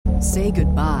Say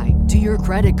goodbye to your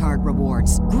credit card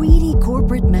rewards. Greedy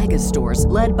corporate mega stores,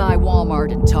 led by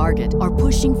Walmart and Target, are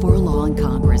pushing for a law in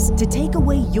Congress to take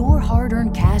away your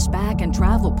hard-earned cash back and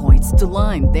travel points to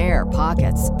line their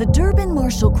pockets. The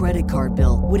Durbin-Marshall credit card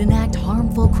bill would enact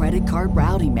harmful credit card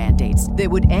routing mandates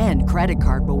that would end credit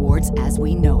card rewards as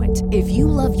we know it. If you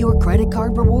love your credit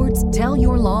card rewards, tell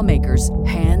your lawmakers,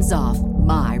 hands off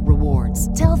my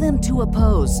rewards. Tell them to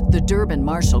oppose the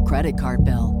Durbin-Marshall credit card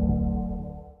bill.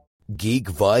 Geek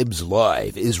Vibes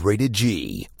Live is rated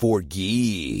G for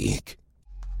geek.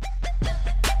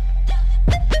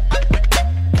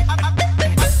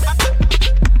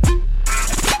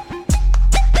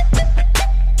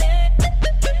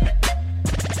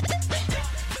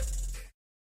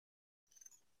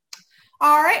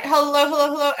 All right.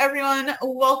 Hello, everyone.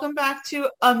 Welcome back to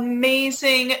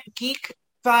amazing Geek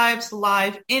Vibes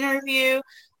Live interview.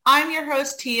 I'm your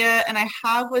host, Tia, and I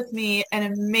have with me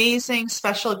an amazing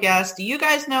special guest. You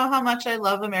guys know how much I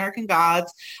love American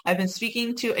Gods. I've been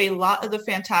speaking to a lot of the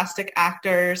fantastic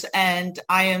actors, and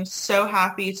I am so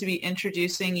happy to be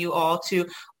introducing you all to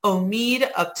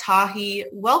Omid Abtahi.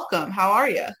 Welcome. How are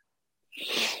you?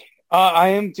 I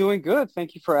am doing good.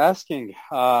 Thank you for asking.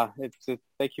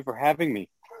 Thank you for having me.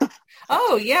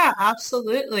 Oh, yeah,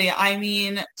 absolutely. I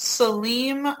mean,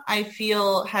 Salim, I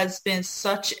feel, has been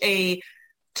such a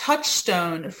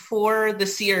touchstone for the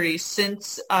series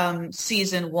since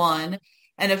season 1.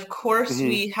 And of course,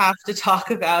 we have to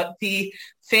talk about the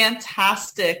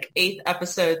fantastic 8th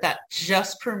episode that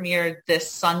just premiered this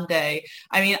Sunday.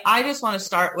 I mean, I just want to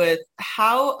start with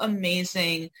how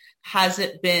amazing has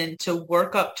it been to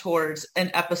work up towards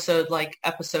an episode like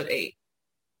episode 8?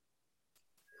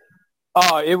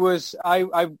 Oh, it was,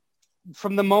 I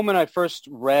from the moment I first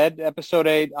read episode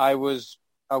 8, I was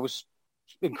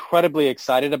incredibly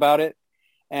excited about it.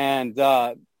 And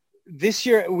this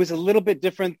year it was a little bit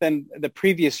different than the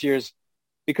previous years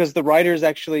because the writers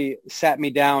actually sat me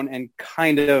down and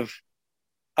kind of,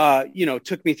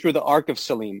 took me through the arc of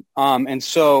Salim. And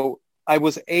so I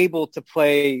was able to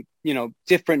play,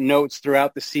 different notes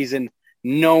throughout the season,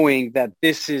 knowing that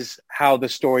this is how the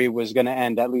story was going to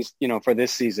end, at least, for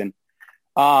this season.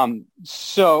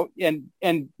 So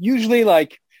usually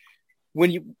like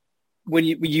when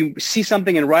you see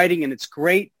something in writing and it's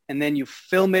great, and then you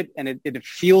film it and it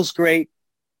feels great,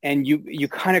 and you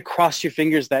kind of cross your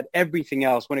fingers that everything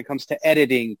else when it comes to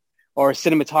editing or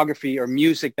cinematography or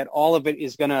music, that all of it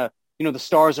is going to, the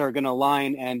stars are going to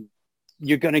align and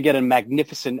you're going to get a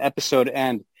magnificent episode.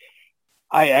 And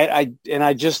I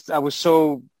was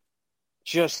so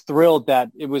just thrilled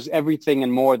that it was everything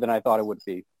and more than I thought it would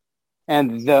be.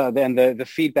 And the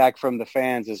feedback from the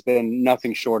fans has been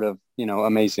nothing short of,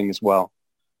 amazing as well.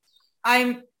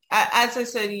 As I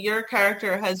said, your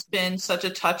character has been such a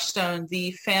touchstone.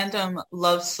 The fandom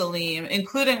loves Salim,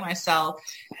 including myself.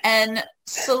 And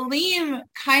Salim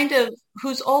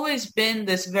who's always been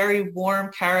this very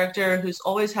warm character, who's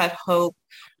always had hope,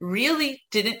 really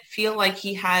didn't feel like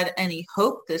he had any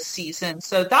hope this season.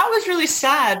 So that was really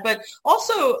sad, but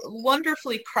also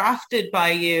wonderfully crafted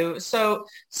by you. So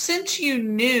since you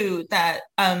knew that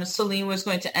Salim was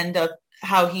going to end up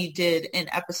how he did in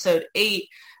episode 8,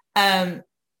 did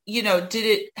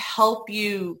it help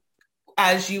you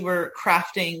as you were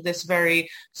crafting this very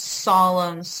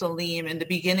solemn Salim in the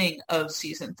beginning of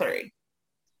season 3?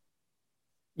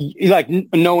 Like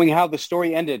knowing how the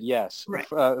story ended, yes, right.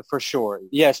 For sure.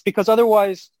 Yes, because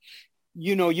otherwise,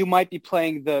 you might be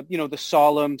playing the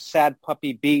solemn, sad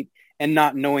puppy beat and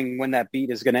not knowing when that beat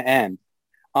is going to end.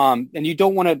 And you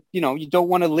don't want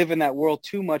to live in that world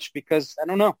too much because, I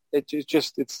don't know,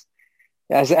 it's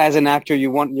as an actor,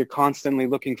 you're constantly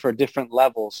looking for different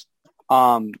levels.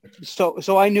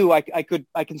 So I knew I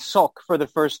can sulk for the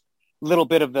first little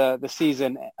bit of the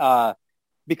season,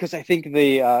 because I think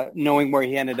the knowing where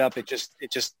he ended up, it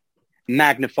just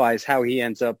magnifies how he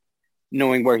ends up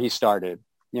knowing where he started,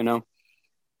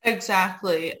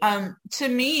 Exactly. To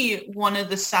me, one of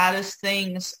the saddest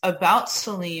things about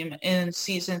Salim in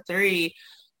season 3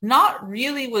 not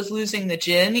really was losing the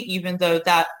Jinn, even though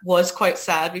that was quite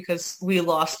sad because we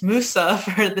lost Musa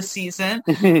for the season.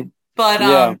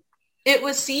 But it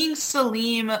was seeing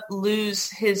Salim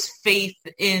lose his faith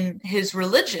in his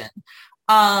religion.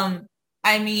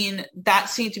 I mean, that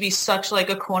seemed to be such like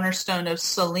a cornerstone of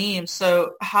Salim.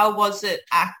 So how was it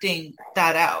acting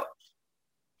that out?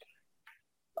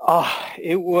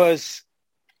 It was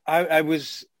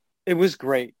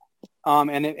great.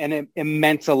 And it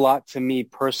meant a lot to me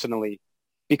personally,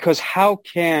 because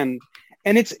and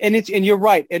you're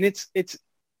right. And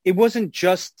it wasn't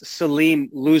just Salim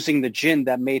losing the Jinn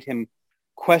that made him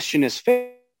question his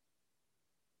faith,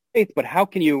 but how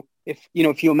can you if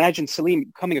you imagine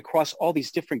Salim coming across all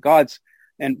these different gods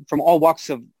and from all walks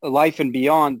of life and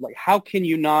beyond, like how can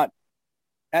you not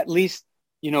at least,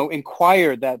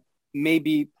 inquire that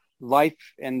maybe life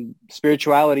and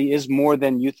spirituality is more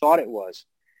than you thought it was.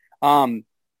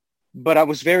 But I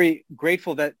was very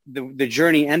grateful that the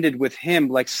journey ended with him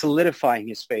like solidifying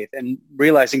his faith and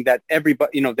realizing that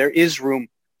everybody, there is room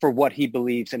for what he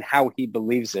believes and how he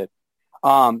believes it.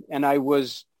 And I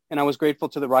was grateful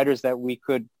to the writers that we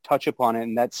could touch upon it.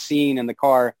 And that scene in the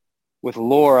car with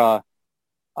Laura,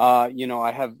 I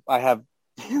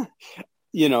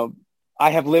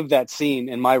have lived that scene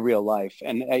in my real life.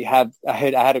 And I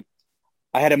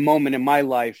had a moment in my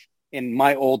life in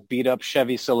my old beat up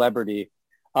Chevy Celebrity,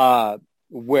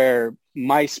 where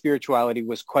my spirituality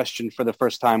was questioned for the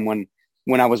first time when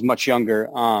I was much younger.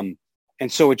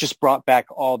 And so it just brought back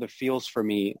all the feels for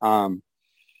me.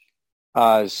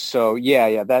 That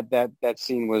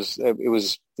scene was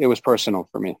personal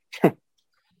for me.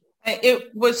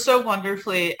 It was so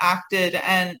wonderfully acted.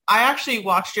 And I actually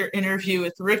watched your interview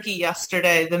with Ricky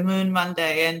yesterday, the Moon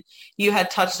Monday, and you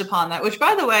had touched upon that, which,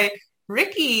 by the way,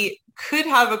 Ricky could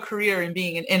have a career in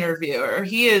being an interviewer.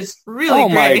 He is really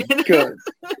great. Oh my God.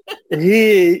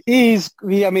 He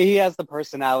has the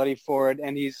personality for it,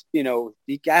 and he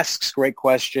asks great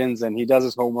questions, and he does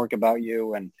his homework about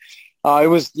you. And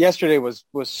yesterday was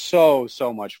so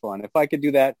much fun. If I could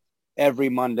do that every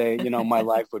Monday, my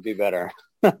life would be better.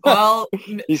 Well,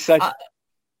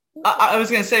 I was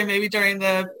going to say maybe during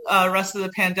the rest of the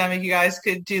pandemic, you guys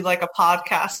could do like a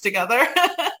podcast together.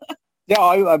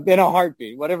 Yeah, in a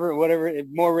heartbeat. Whatever.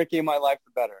 More Ricky in my life,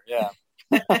 the better. Yeah.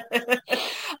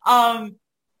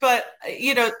 But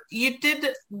you did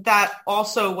that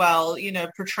also well.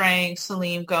 Portraying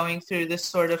Salim going through this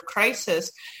sort of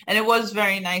crisis, and it was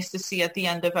very nice to see at the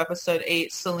end of episode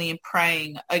 8 Salim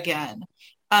praying again.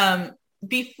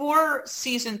 Before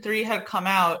season 3 had come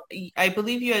out, I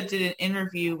believe you did an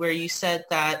interview where you said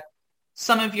that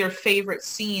some of your favorite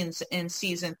scenes in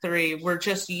season 3 were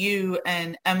just you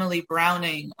and Emily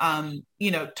Browning, talking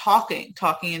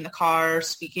in the car,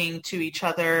 speaking to each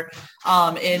other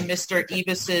in Mr.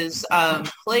 Ibis's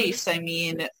place. I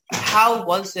mean, how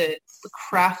was it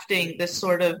crafting this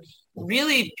sort of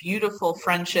really beautiful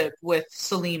friendship with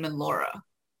Salim and Laura?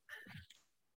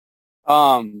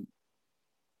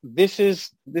 This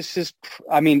is,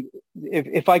 I mean,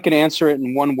 if I could answer it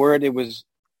in one word, it was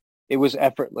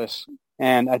effortless.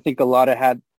 And I think a lot of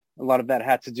that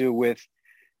had to do with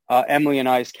Emily and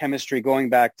I's chemistry going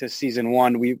back to season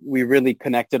 1. We really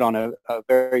connected on a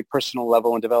very personal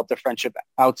level and developed a friendship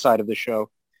outside of the show.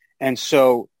 And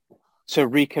so to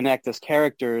reconnect as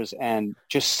characters and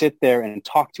just sit there and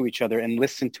talk to each other and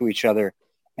listen to each other.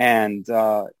 And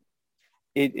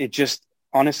it just,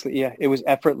 honestly, yeah, it was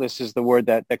effortless is the word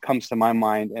that comes to my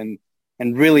mind. And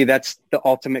really that's the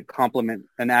ultimate compliment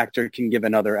an actor can give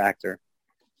another actor.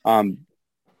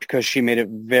 Because she made it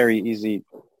very easy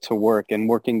to work, and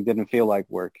working didn't feel like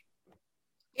work.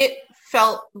 It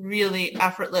felt really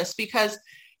effortless because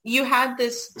you had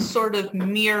this sort of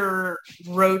mirror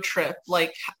road trip,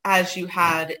 like as you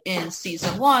had in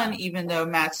season 1, even though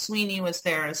Matt Sweeney was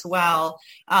there as well.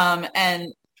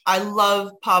 And I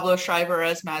love Pablo Schreiber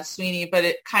as Matt Sweeney, but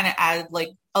it kind of added like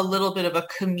a little bit of a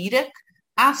comedic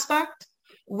aspect.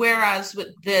 Whereas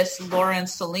with this, Laura and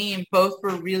Salim both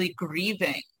were really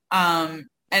grieving.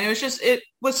 And it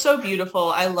was so beautiful.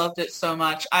 I loved it so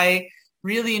much. I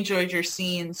really enjoyed your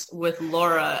scenes with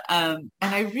Laura. And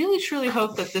I really, truly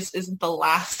hope that this isn't the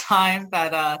last time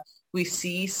that we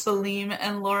see Salim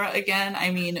and Laura again.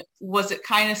 I mean, was it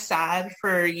kind of sad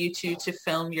for you two to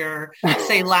film your,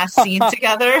 say, last scene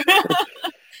together?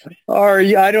 Or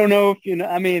I don't know if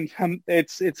I mean,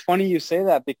 it's funny you say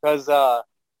that because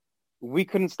we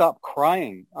couldn't stop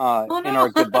crying in our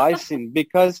goodbye scene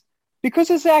because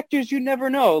as actors, you never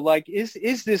know. Like,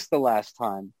 is this the last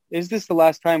time? Is this the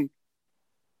last time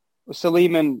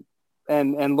Salim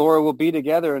and Laura will be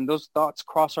together? And those thoughts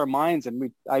cross our minds. And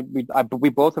we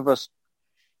both of us,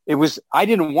 I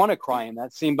didn't want to cry in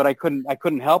that scene, but I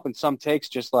couldn't help in some takes,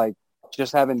 just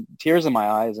having tears in my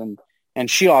eyes. And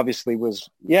she obviously was,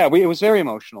 it was very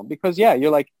emotional because,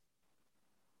 you're like,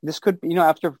 this could,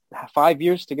 after 5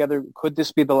 years together, could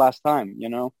this be the last time,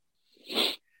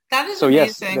 That is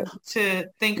amazing to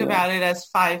think about it as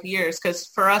 5 years, because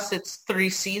for us it's 3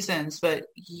 seasons, but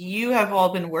you have all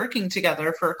been working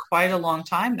together for quite a long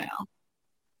time now.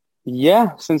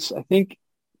 Yeah, since I think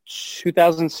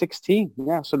 2016.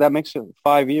 Yeah, so that makes it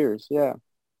 5 years. Yeah,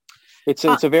 it's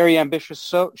a very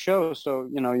ambitious show. So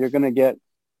you're going to get.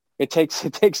 It takes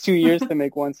 2 years to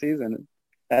make one season.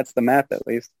 That's the math, at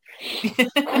least.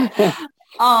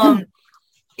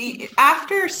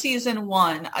 after season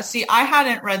one, see, I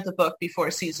hadn't read the book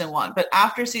before season one, but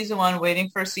after season one, waiting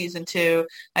for season two,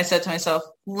 I said to myself,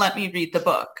 let me read the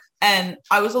book. And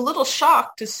I was a little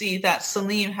shocked to see that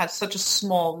Salim had such a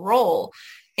small role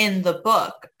in the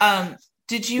book.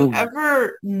 Did you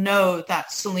ever know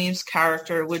that Salim's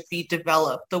character would be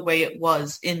developed the way it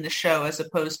was in the show, as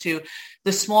opposed to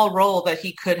the small role that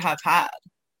he could have had?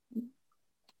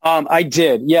 I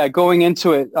did. Yeah. Going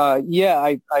into it.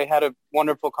 I had a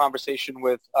wonderful conversation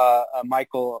with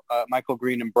Michael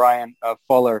Green and Brian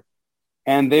Fuller,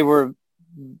 and they were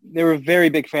very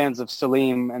big fans of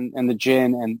Salim and the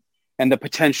Jinn and the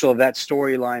potential of that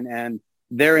storyline. And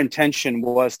their intention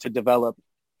was to develop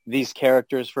these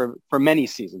characters for many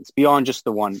seasons beyond just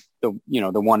the one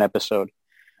episode.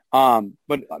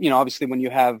 But obviously when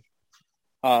you have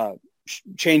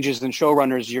changes in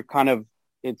showrunners, you're kind of,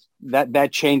 that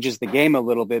changes the game a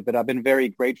little bit. But I've been very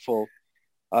grateful,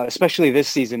 especially this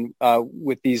season,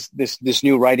 with this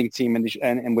new writing team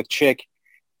and with Chick,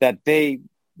 that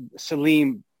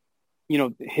Salim,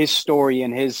 his story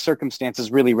and his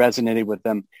circumstances really resonated with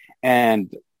them,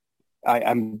 and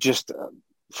I'm just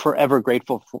forever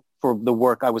grateful for the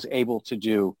work I was able to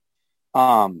do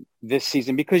this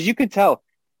season, because you can tell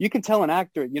an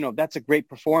actor, that's a great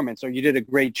performance, or you did a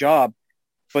great job,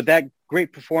 but that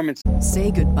great performance.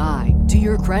 Say goodbye to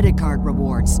your credit card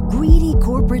rewards. Greedy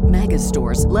corporate mega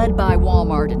stores, led by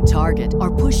Walmart and Target,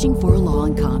 are pushing for a law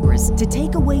in Congress to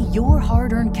take away your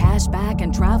hard-earned cash back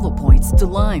and travel points to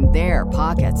line their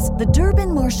pockets. The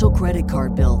Durbin-Marshall credit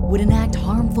card bill would enact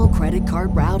harmful credit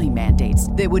card routing mandates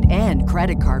that would end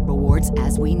credit card rewards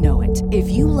as we know it. If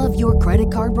you love your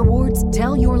credit card rewards,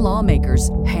 tell your lawmakers,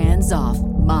 hands off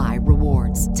my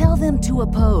rewards. Tell them to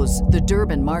oppose the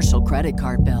Durbin-Marshall credit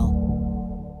card bill.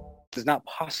 Is not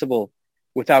possible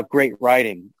without great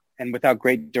writing and without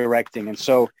great directing. And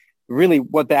so really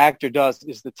what the actor does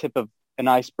is the tip of an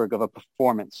iceberg of a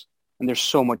performance. And there's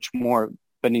so much more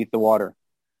beneath the water.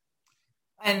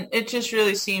 And it just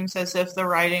really seems as if the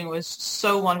writing was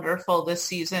so wonderful this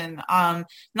season,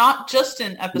 not just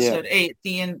in episode 8,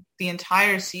 the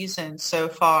entire season so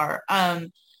far.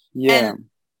 And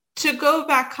to go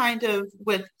back kind of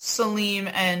with Salim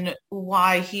and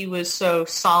why he was so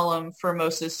solemn for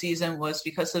most of the season was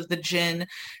because of the Jinn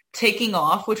taking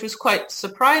off, which was quite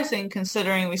surprising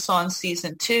considering we saw in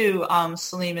season 2,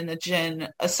 Salim and the Jinn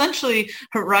essentially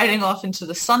riding off into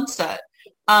the sunset.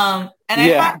 I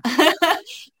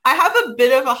have a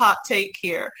bit of a hot take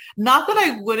here. Not that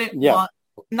I wouldn't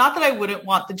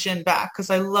want the Jinn back, because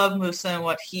I love Musa and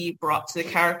what he brought to the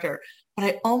character. But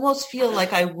I almost feel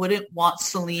like I wouldn't want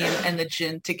Salim and the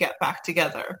Jinn to get back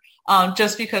together,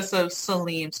 just because of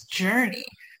Salim's journey.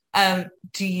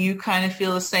 Do you kind of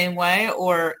feel the same way?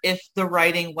 Or if the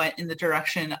writing went in the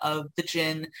direction of the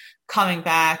Jinn coming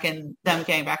back and them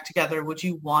getting back together, would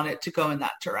you want it to go in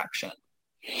that direction?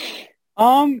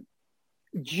 I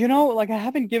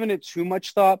haven't given it too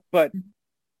much thought, but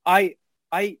I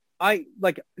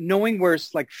like knowing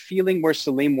feeling where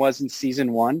Salim was in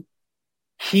season 1,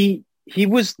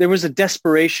 there was a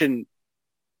desperation,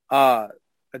 of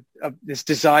this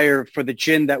desire for the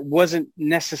Jinn that wasn't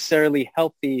necessarily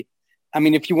healthy. I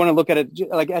mean, if you want to look at it it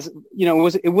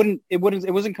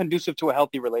wasn't conducive to a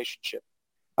healthy relationship.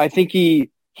 I think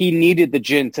he needed the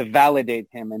Jinn to validate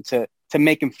him and to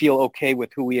make him feel okay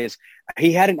with who he is.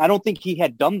 I don't think he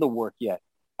had done the work yet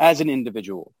as an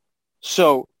individual.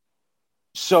 So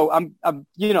I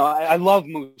love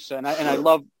Musa and I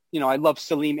love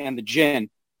Salim and the Jinn.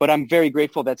 But I'm very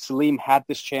grateful that Salim had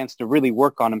this chance to really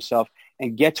work on himself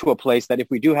and get to a place that if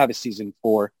we do have a season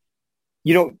 4,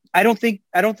 I don't think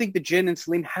the Jinn and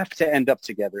Salim have to end up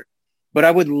together. But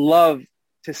I would love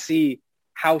to see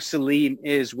how Salim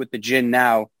is with the Jinn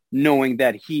now, knowing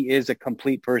that he is a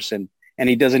complete person and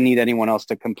he doesn't need anyone else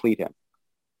to complete him.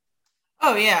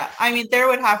 Oh, yeah. I mean, there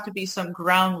would have to be some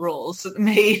ground rules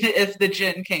made if the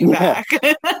Jinn came back.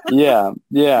 Yeah.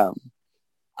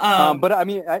 But I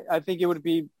mean, I think it would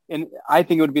be an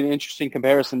interesting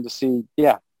comparison to see,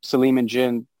 Salim and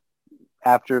Jinn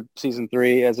after season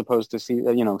 3 as opposed to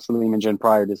Salim and Jinn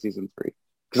prior to season 3,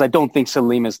 because I don't think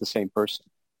Salim is the same person.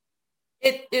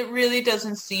 It really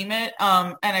doesn't seem it,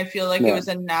 and I feel like it was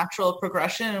a natural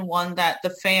progression and one that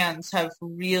the fans have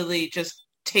really just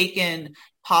taken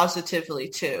positively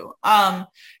too. I'm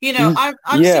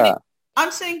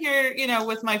sitting here,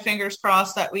 with my fingers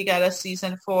crossed that we get a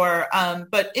season 4.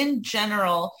 But in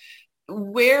general,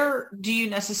 where do you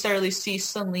necessarily see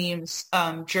Salim's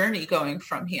journey going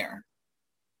from here?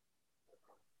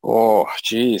 Oh,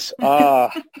 geez.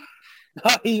 I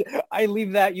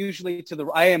leave that usually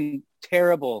to I am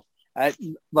terrible at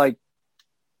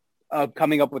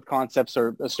coming up with concepts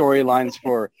or storylines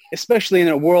for, especially in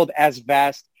a world as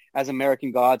vast as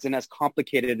American Gods and as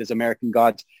complicated as American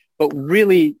Gods. But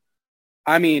really,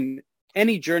 I mean,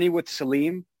 any journey with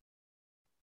Salim,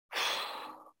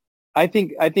 I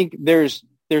think there's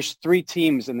three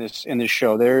teams in this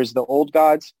show. There's the old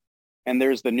gods, and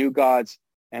there's the new gods,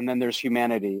 and then there's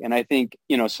humanity. And I think,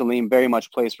 Salim very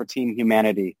much plays for Team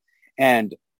Humanity.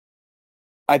 And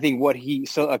I think what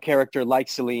a character like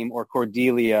Salim or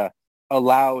Cordelia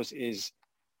allows is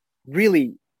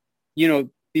really,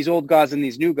 these old gods and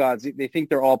these new gods, they think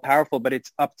they're all powerful, but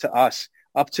it's up to us,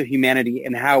 up to humanity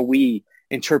and how we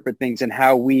interpret things and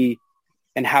how we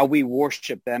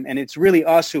worship them. And it's really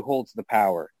us who holds the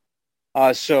power.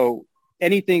 So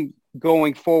anything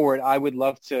going forward, I would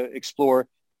love to explore,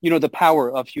 the power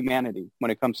of humanity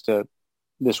when it comes to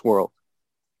this world.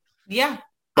 Yeah.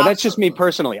 But that's just me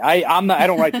personally. I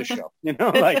don't write the show,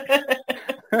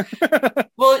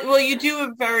 Well, you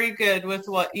do very good with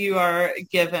what you are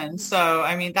given. So,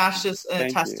 I mean, that's just a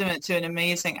testament to an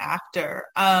amazing actor.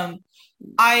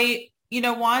 I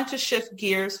wanted to shift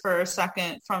gears for a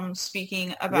second from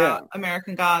speaking about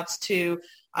American Gods to,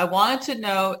 I wanted to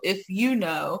know if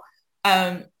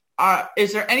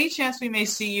is there any chance we may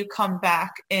see you come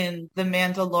back in The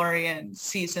Mandalorian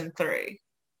season 3?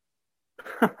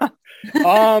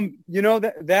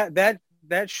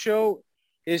 That show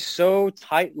is so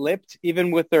tight-lipped,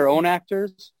 even with their own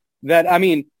actors, that, I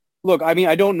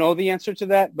don't know the answer to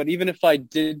that, but even if I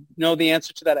did know the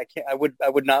answer to that,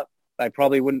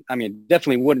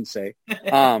 definitely wouldn't say.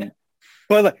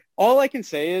 But all I can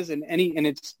say is, and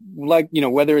it's like,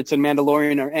 whether it's in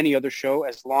Mandalorian or any other show,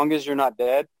 as long as you're not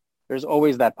dead, there's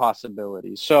always that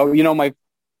possibility. So,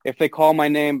 if they call my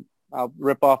name, I'll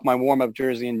rip off my warm-up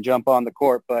jersey and jump on the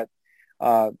court. But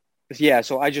so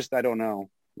I don't know.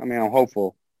 I'm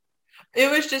hopeful. It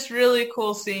was just really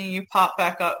cool seeing you pop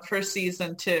back up for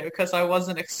season 2 because I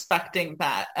wasn't expecting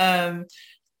that.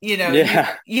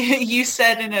 You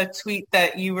said in a tweet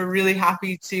that you were really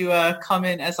happy to come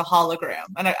in as a hologram.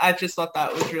 And I just thought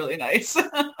that was really nice.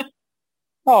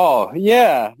 Oh,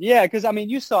 yeah. Yeah, because,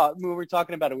 you saw when we were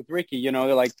talking about it with Ricky,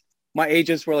 they're like, my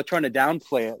agents were trying to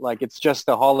downplay it like it's just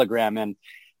a hologram. And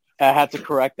I had to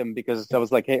correct them because I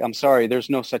was like, hey, I'm sorry, there's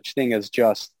no such thing as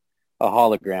just a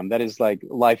hologram. That is like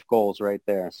life goals right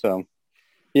there. So,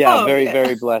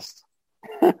 very blessed.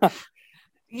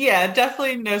 Yeah,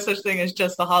 definitely no such thing as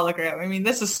just a hologram.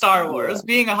 This is Star Wars. Yeah.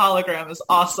 Being a hologram is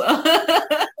awesome.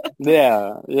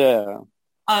 Yeah.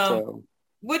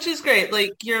 Which is great.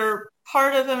 Like, you're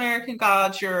part of American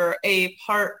Gods. You're a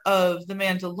part of The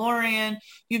Mandalorian.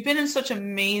 You've been in such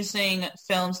amazing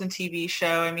films and TV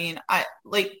show.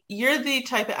 You're the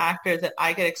type of actor that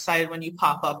I get excited when you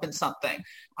pop up in something.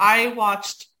 I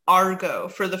watched Argo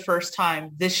for the first time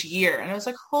this year, and I was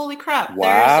like, holy crap,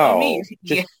 wow. There's Omid.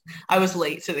 Yeah, I was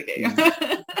late to the game.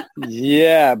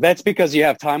 Yeah, that's because you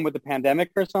have time with the pandemic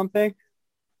or something?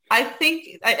 I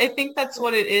think that's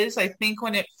what it is. I think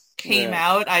when it came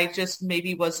out, I just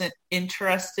maybe wasn't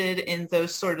interested in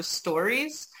those sort of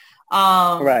stories.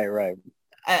 Right.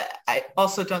 I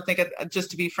also don't think,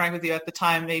 just to be frank with you, at the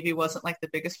time, maybe wasn't like the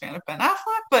biggest fan of Ben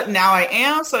Affleck, but now I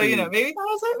am. So, maybe that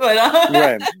was it. But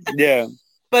right. Yeah.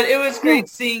 But it was great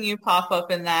seeing you pop up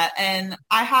in that. And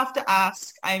I have to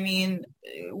ask, the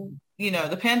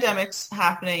pandemic's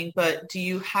happening, but do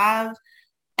you have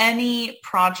any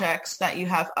projects that you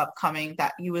have upcoming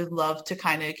that you would love to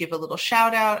kind of give a little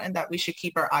shout out and that we should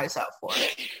keep our eyes out for?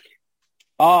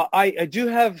 I do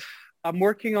have, I'm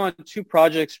working on 2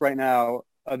 projects right now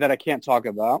that I can't talk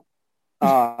about.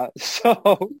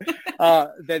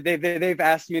 They've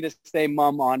asked me to stay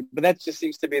mum on, but that just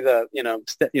seems to be the,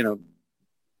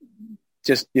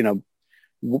 just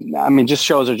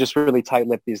shows are just really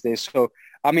tight-lipped these days. So,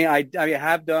 I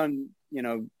have done,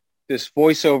 this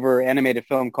voiceover animated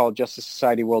film called Justice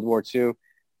Society World War II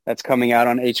that's coming out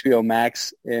on HBO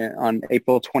Max on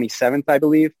April 27th, I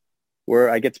believe, where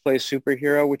I get to play a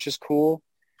superhero, which is cool.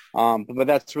 But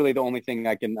that's really the only thing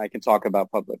I can talk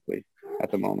about publicly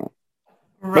at the moment.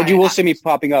 Right. But you will see me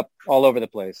popping up all over the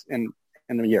place in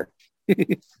the year.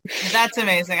 That's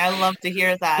amazing. I love to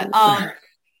hear that.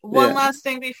 One last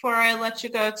thing before I let you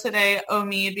go today,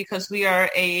 Omid, because we are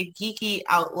a geeky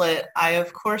outlet, I,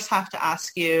 of course, have to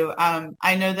ask you,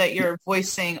 I know that you're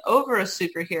voicing over a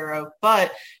superhero,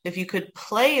 but if you could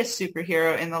play a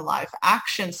superhero in the live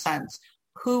action sense,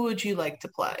 who would you like to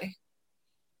play?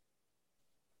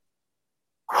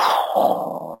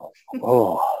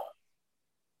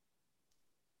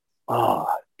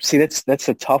 See, that's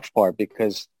a tough part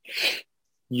because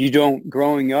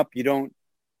growing up, you don't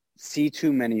see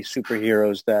too many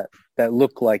superheroes that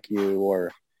look like you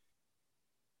or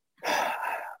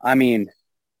I mean,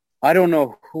 I don't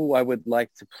know who I would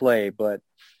like to play, but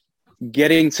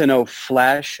getting to know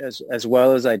Flash as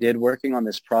well as I did working on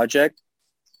this project,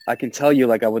 I can tell you,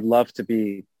 like, I would love to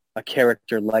be a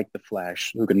character like the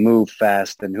Flash who can move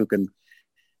fast and who can,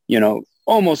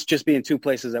 almost just be in two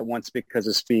places at once because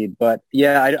of speed. But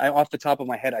yeah, I off the top of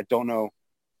my head, I don't know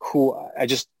who. I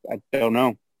don't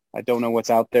know. I don't know what's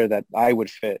out there that I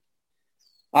would fit.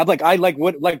 What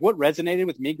resonated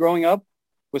with me growing up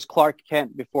was Clark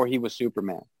Kent before he was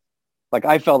Superman. Like,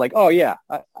 I felt like, oh yeah,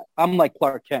 I'm like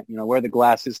Clark Kent, wear the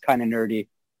glasses, kind of nerdy,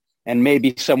 and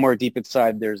maybe somewhere deep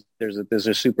inside there's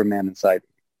a Superman inside.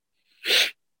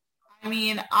 I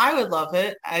mean, I would love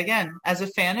it. Again, as a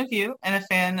fan of you and a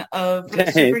fan of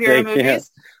superhero movies,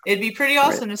 it'd be pretty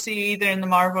awesome to see you either in the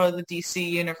Marvel or the DC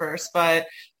universe. But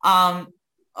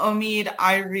Omid,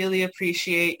 I really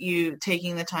appreciate you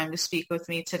taking the time to speak with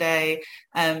me today.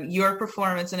 Your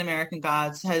performance in American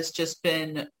Gods has just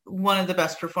been one of the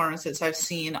best performances I've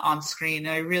seen on screen.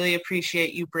 And I really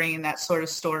appreciate you bringing that sort of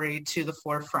story to the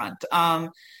forefront. I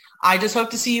just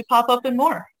hope to see you pop up in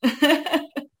more.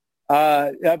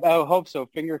 I hope so.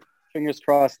 Fingers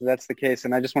crossed that's the case.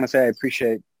 And I just want to say I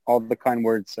appreciate all the kind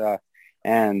words.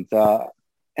 And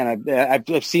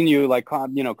I've seen you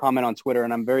comment on Twitter,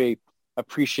 and I'm very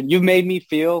appreciative. You've made me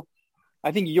feel,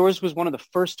 I think yours was one of the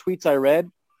first tweets I read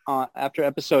after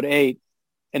episode 8,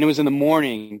 and it was in the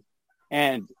morning,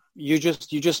 and you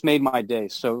just made my day.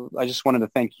 So I just wanted to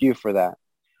thank you for that.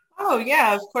 Oh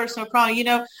yeah, of course, no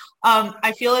problem.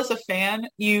 I feel as a fan,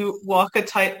 you walk a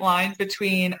tight line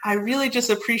between, I really just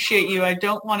appreciate you. I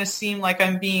don't want to seem like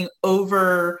I'm being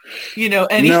over,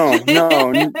 anything.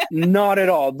 No, not at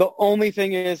all. The only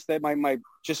thing is that my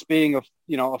just being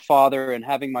a father and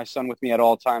having my son with me at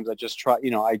all times, I just try,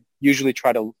 I usually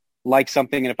try to like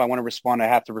something, and if I want to respond, I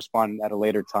have to respond at a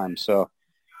later time. So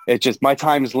it's just, my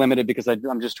time is limited because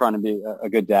I'm just trying to be a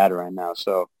good dad right now.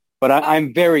 So. But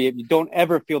I'm you don't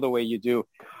ever feel the way you do.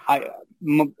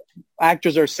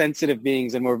 Actors are sensitive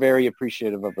beings, and we're very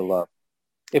appreciative of the love,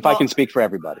 I can speak for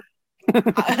everybody.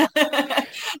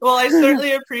 Well, I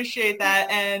certainly appreciate that.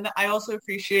 And I also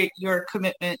appreciate your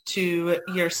commitment to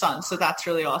your son. So that's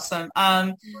really awesome.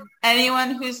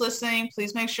 Anyone who's listening,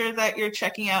 please make sure that you're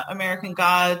checking out American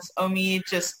Gods. Omid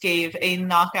just gave a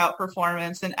knockout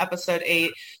performance in episode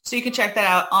 8. So you can check that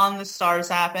out on the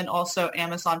Stars app and also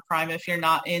Amazon Prime if you're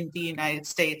not in the United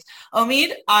States.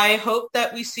 Omid, I hope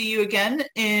that we see you again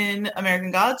in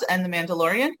American Gods and The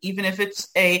Mandalorian, even if it's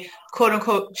a quote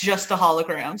unquote just a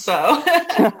hologram. So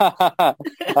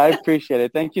I appreciate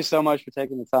it. Thank you so much for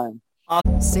taking the time.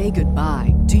 Say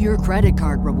goodbye to your credit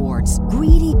card rewards.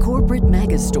 Greedy corporate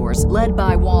mega stores, led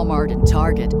by Walmart and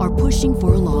Target, are pushing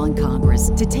for a law in Congress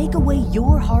to take away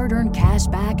your hard-earned cash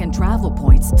back and travel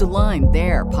points to line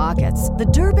their pockets. The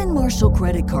Durbin-Marshall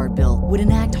credit card bill would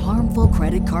enact harmful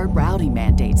credit card routing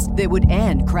mandates that would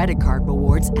end credit card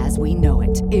rewards as we know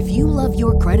it. If you love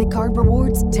your credit card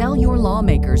rewards, tell your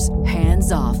lawmakers,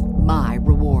 hands off my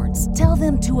rewards. Tell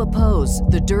them to oppose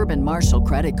the Durbin-Marshall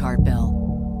credit card bill.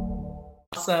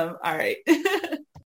 Awesome. All right.